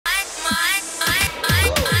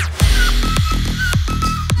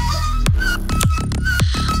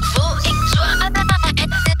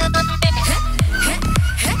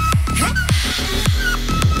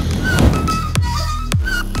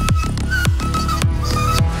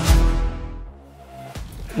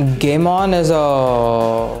Game On is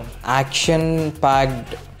a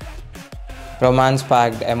action-packed,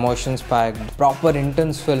 romance-packed, emotions-packed, proper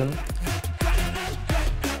intense film.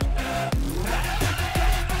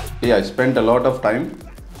 Yeah, I spent a lot of time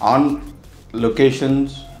on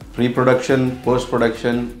locations, pre-production,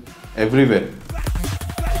 post-production, everywhere.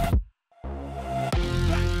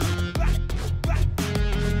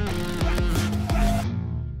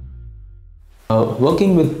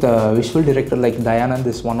 Working with a visual director like Dayanandh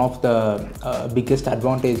is one of the biggest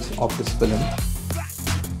advantage of this film.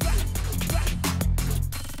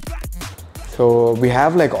 So we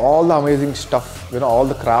have like all the amazing stuff, you know, all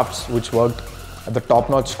the crafts which worked at the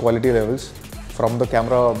top-notch quality levels, from the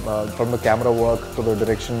camera work to the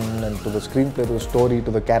direction and to the screenplay, to the story,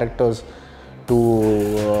 to the characters, to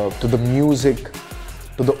the music,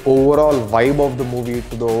 to the overall vibe of the movie,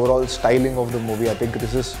 to the overall styling of the movie. I think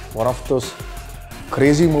this is one of those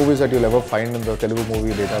crazy movies that you'll ever find in the Telugu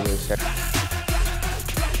movie database.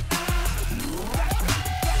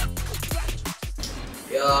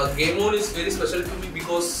 Yeah, Game On is very special to me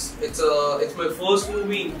because it's my first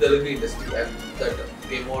movie in Telugu industry, and that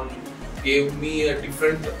Game On gave me a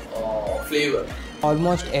different flavor.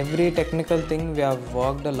 Almost every technical thing we have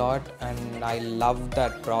worked a lot, and I love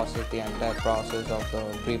that process, the entire process of the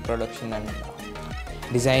pre-production and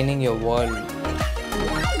designing your world.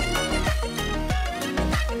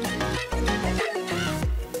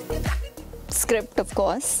 Script, of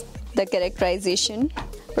course, the characterization,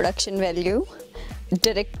 production value,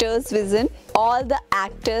 director's vision, all the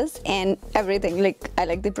actors and everything. Like, I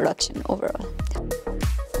like the production overall.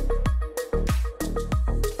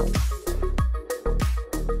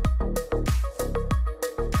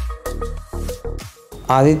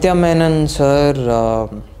 Aditya Menon sir,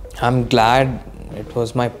 I'm glad. It was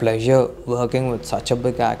my pleasure working with such a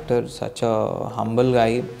big actor, such a humble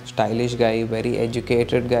guy, stylish guy, very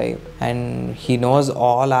educated guy, and he knows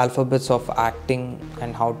all alphabets of acting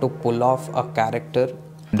and how to pull off a character.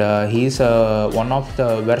 And he's one of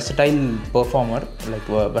the versatile performer, like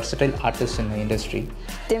versatile artist in the industry.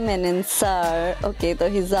 Aditya Menon sir, okay, so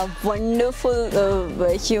he's a wonderful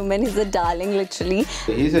human. He's a darling, literally.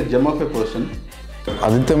 He's a gem of a person.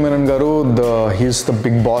 Aditya Menon garu, he's the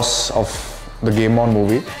big boss of the Game On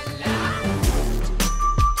movie.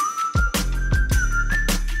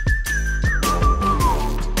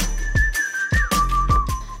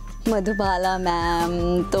 Madhubala ma'am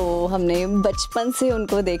तो हमने बचपन से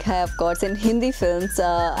उनको देखा है, of course, in Hindi films.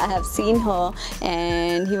 I have seen her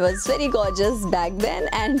and he was very gorgeous back then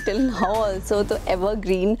and till now also, तो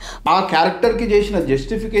evergreen. ఆ character కి చేసిన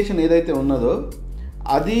justification ఏదైతే ఉన్నదో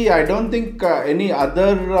అది I don't think any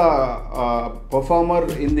other performer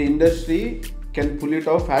in the industry can pull it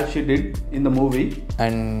off as she did in the movie.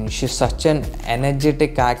 And she's such an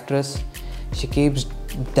energetic actress. She keeps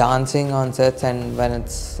dancing on sets, and when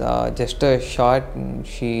it's just a shot,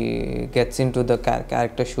 she gets into the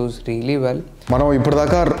character shoes really well. మనం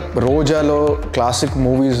ఇప్పటిదాకా రోజాలో classic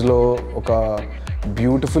మూవీస్లో ఒక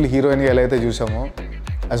beautiful heroine ఎలా అయితే చూసామో,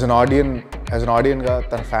 as an ఆడియన్గా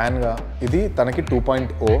తన ఫ్యాన్గా ఇది తనకి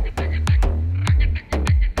 2.0.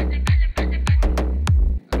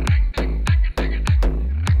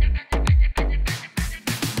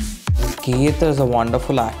 Geet is a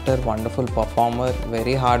wonderful actor, wonderful performer,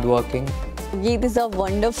 very hardworking. Geet is a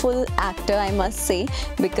wonderful actor, I must say,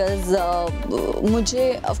 because मुझे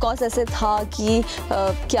of course ऐसे था कि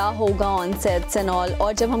क्या होगा on sets and all,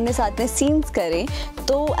 और जब हमने साथ में scenes करे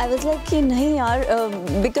तो I was like कि नहीं यार,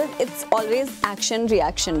 because it's always action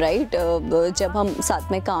reaction, right? जब हम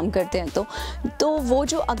साथ में काम करते हैं तो वो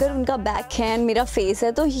जो अगर उनका back hand मेरा face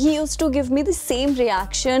है तो he used to give me the same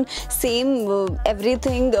reaction, same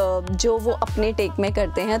everything जो वो अपने take में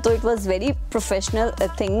करते हैं, तो it was very professional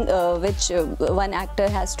thing which one actor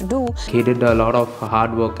has to do. He did a lot of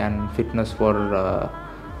hard work and fitness for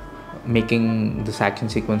making this action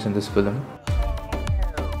sequence in this film.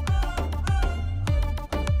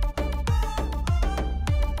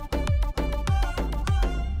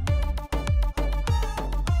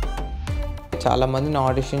 చాలా మందిని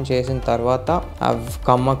audition చేసిన తర్వాత I've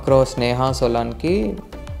come across Neha Solanki.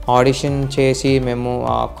 Audition చేసి మేము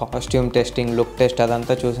ఆ costume testing, look test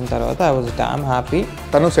అదంతా చూసిన తర్వాత ఐ వాజ్ డామ్ హ్యాపీ.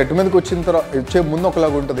 తను సెట్ మీదకి వచ్చిన తర్వాత వచ్చే ముందు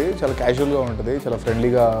ఒకలాగా ఉంటుంది, చాలా క్యాజువల్గా ఉంటుంది, చాలా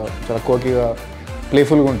ఫ్రెండ్లీగా, చాలా కోకీగా,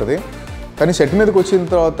 ప్లేఫుల్గా ఉంటుంది. కానీ సెట్ మీదకి వచ్చిన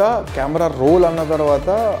తర్వాత కెమెరా రోల్ అన్న తర్వాత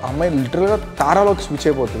అమ్మాయి లిటరల్గా తారాలోకి స్విచ్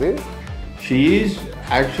అయిపోతుంది. She is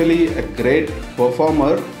actually a great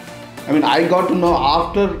performer. I mean, I got to know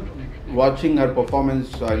after watching her performance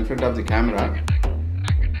in front of the camera.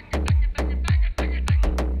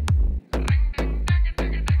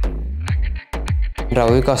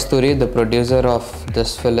 Ravi Kasturi, the producer of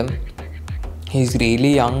this film, he's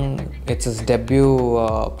really young. It's his debut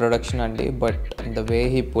production only, but the way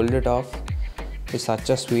he pulled it off is such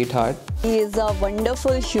a sweetheart. He is a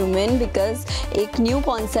wonderful human because एक new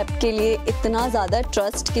concept के लिए इतना ज़्यादा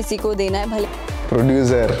trust किसी को देना है भले.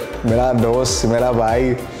 Producer, मेरा दोस्त, मेरा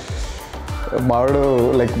भाई,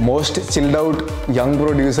 Maru, like most chilled out young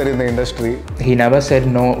producer in the industry. He never said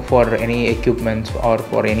no for any equipments or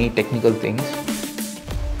for any technical things.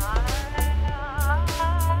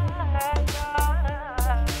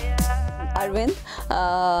 Aravind,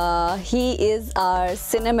 he is our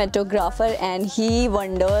cinematographer and he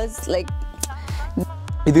wonders like.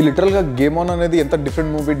 ఇది లిటరల్గా game on అనేది ఎంత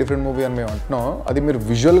different movie అని మేము అంటున్నాం, అది మీరు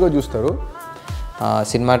విజువల్గా చూస్తారు.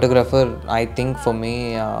 Cinematographer, I think for me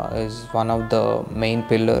is one of the main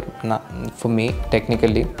pillar for me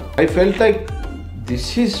technically. I felt like this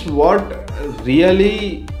is what really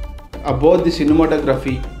about the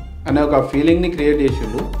cinematography అనే ఒక ఫీలింగ్ని క్రియేట్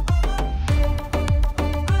చేసిండు.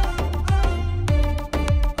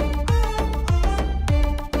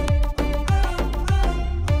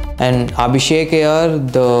 And Abishek here,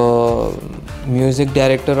 the music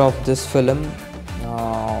director of this film,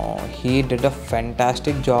 he did a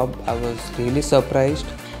fantastic job. I was really surprised.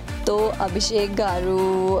 तो अभिषेक गारू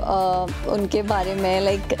उनके बारे में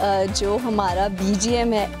like जो हमारा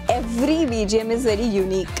BGM है, every BGM is very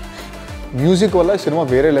unique. Music వల్ల సినిమా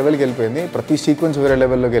వేరే లెవెల్కి వెళ్ళిపోయింది, ప్రతి సీక్వెన్స్ వేరే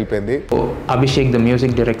లెవెల్లోకి వెళ్ళిపోయింది. Abishek, the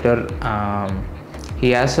music director,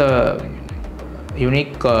 he has a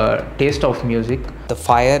unique taste of music. The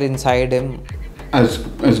fire inside him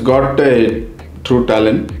has got a true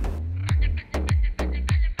talent.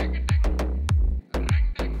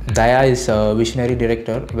 Daya is a visionary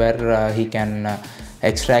director where he can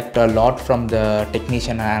extract a lot from the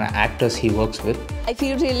technician and actors he works with. I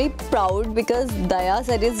feel really proud because Daya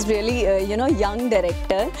sir is really young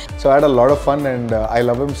director. So I had a lot of fun and I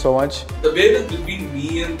love him so much. The way that between me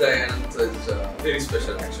and Dayanandh is very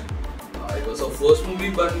special actually. It was our first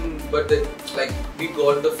movie, but like we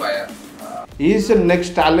got the fire. He is the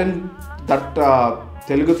next talent that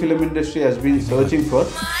Telugu film industry has been searching for.